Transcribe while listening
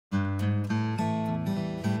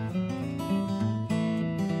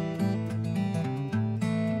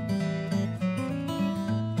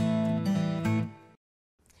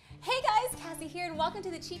here and welcome to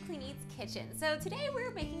the Cheap Clean Eats kitchen. So today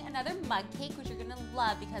we're making another mug cake, which you're gonna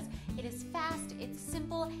love because it is fast, it's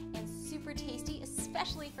simple, and super tasty,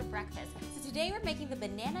 especially for breakfast. So today we're making the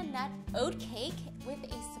banana nut oat cake with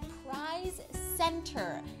a surprise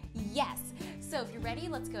center. Yes. So if you're ready,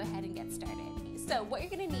 let's go ahead and get started. So what you're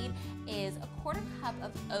gonna need is a 1/4 cup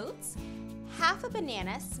of oats, half a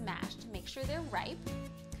banana smashed to make sure they're ripe,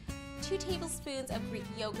 2 tablespoons of Greek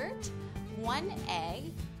yogurt, 1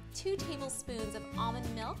 egg, 2 tablespoons of almond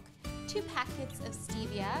milk, 2 packets of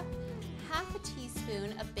stevia, half a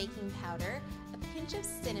teaspoon of baking powder, a pinch of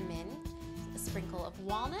cinnamon, a sprinkle of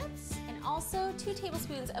walnuts, and also 2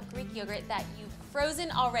 tablespoons of Greek yogurt that you've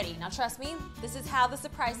frozen already. Now trust me, this is how the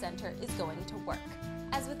surprise center is going to work.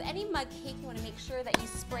 As with any mug cake, you want to make sure that you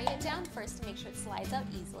spray it down first to make sure it slides out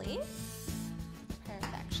easily.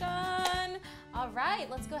 Perfection. All right,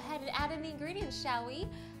 let's go ahead and add in the ingredients, shall we?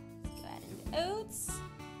 Let's go add in the oats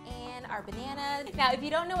and our banana. Now, if you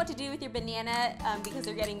don't know what to do with your banana because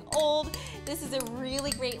they're getting old, this is a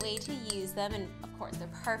really great way to use them, and of course, they're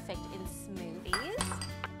perfect in smoothies.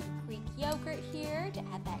 Greek yogurt here to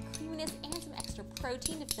add that creaminess and some extra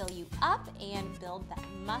protein to fill you up and build that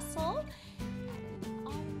muscle. Add in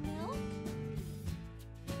almond milk.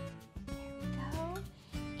 There we go.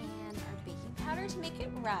 And our baking powder to make it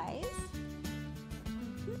rise.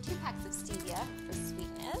 2 packs of stevia for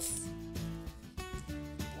sweetness.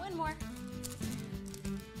 1 more.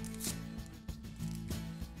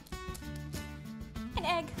 An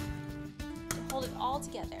egg to hold it all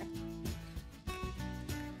together.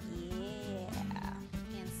 Yeah.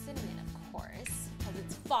 And cinnamon, of course, because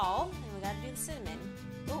it's fall and we gotta do the cinnamon.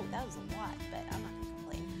 Oh, that was a lot, but I'm not gonna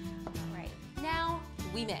complain. All right, now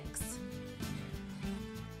we mix.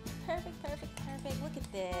 Perfect, perfect, perfect. Look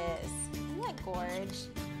at this. Isn't that gorge?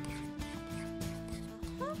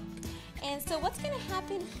 And so what's going to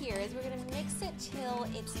happen here is we're going to mix it till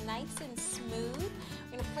it's nice and smooth.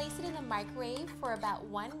 We're going to place it in the microwave for about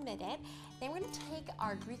 1 minute. Then we're going to take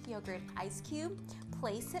our Greek yogurt ice cube,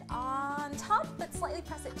 place it on top, but slightly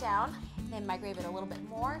press it down, and then microwave it a little bit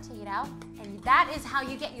more, take it out, and that is how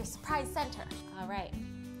you get your surprise center. All right,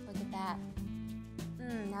 look at that.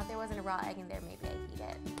 Now if there wasn't a raw egg in there, maybe I'd eat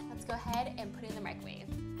it. Let's go ahead and put it in the microwave.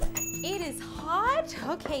 It is hot.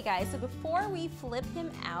 Okay guys, so before we flip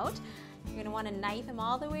him out, you're gonna wanna knife him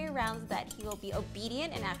all the way around so that he will be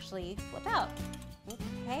obedient and actually flip out.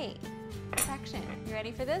 Okay, perfection. You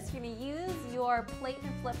ready for this? You're gonna use your plate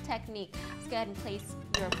and flip technique. Let's go ahead and place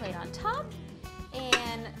your plate on top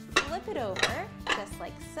and flip it over, just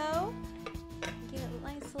like so. Give it a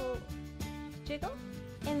nice little jiggle.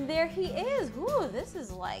 And there he is. Ooh, this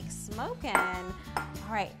is like smoking. All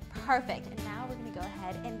right, perfect. And now we're gonna go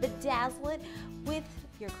ahead and bedazzle it with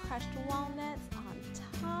your crushed walnuts on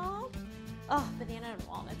top. Oh, banana and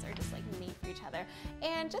walnuts are just like made for each other.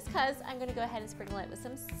 And just cause, I'm gonna go ahead and sprinkle it with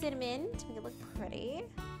some cinnamon to make it look pretty.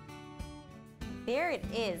 There it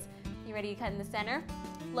is. You ready to cut in the center?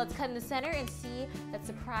 Let's cut in the center and see that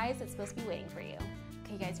surprise that's supposed to be waiting for you.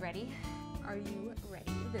 Okay, you guys ready? Are you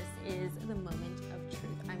ready? This is the moment of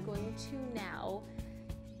truth. I'm going to now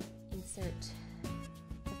insert the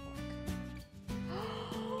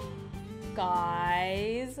fork.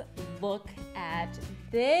 Guys, look at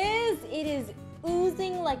this. It is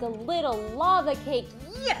oozing like a little lava cake.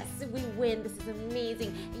 Yes, we win. This is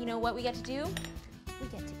amazing. And you know what we get to do? We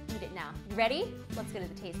get to eat it now. You ready? Let's go to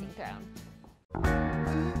the tasting throne.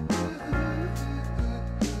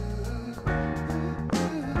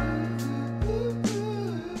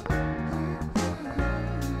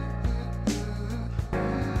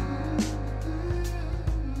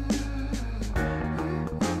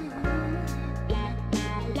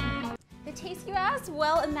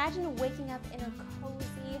 Well, imagine waking up in a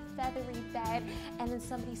cozy, feathery bed and then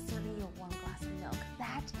somebody serving you a warm glass of milk.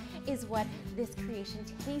 That is what this creation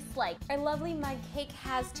tastes like. Our lovely mug cake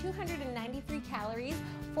has 293 calories,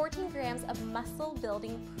 14 grams of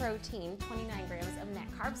muscle-building protein, 29 grams of net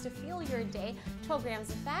carbs to fuel your day, 12 grams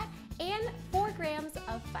of fat, and 4 grams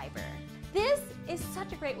of fiber. This is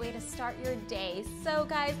such a great way to start your day. So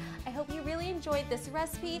guys, I hope you really enjoyed this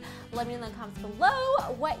recipe. Let me know in the comments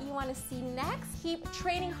below what you want to see next. Keep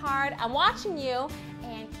training hard, I'm watching you,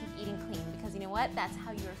 and keep eating clean because you know what? That's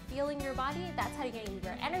how you're feeling your body. That's how you're getting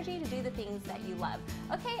your energy to do the things that you love.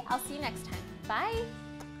 Okay, I'll see you next time. Bye.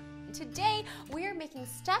 Today, we are making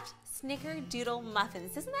stuffed snickerdoodle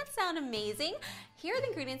muffins. Doesn't that sound amazing? Here are the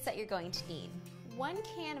ingredients that you're going to need. 1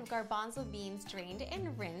 can of garbanzo beans drained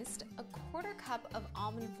and rinsed, a 1/4 cup of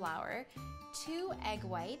almond flour, 2 egg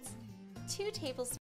whites, 2 tablespoons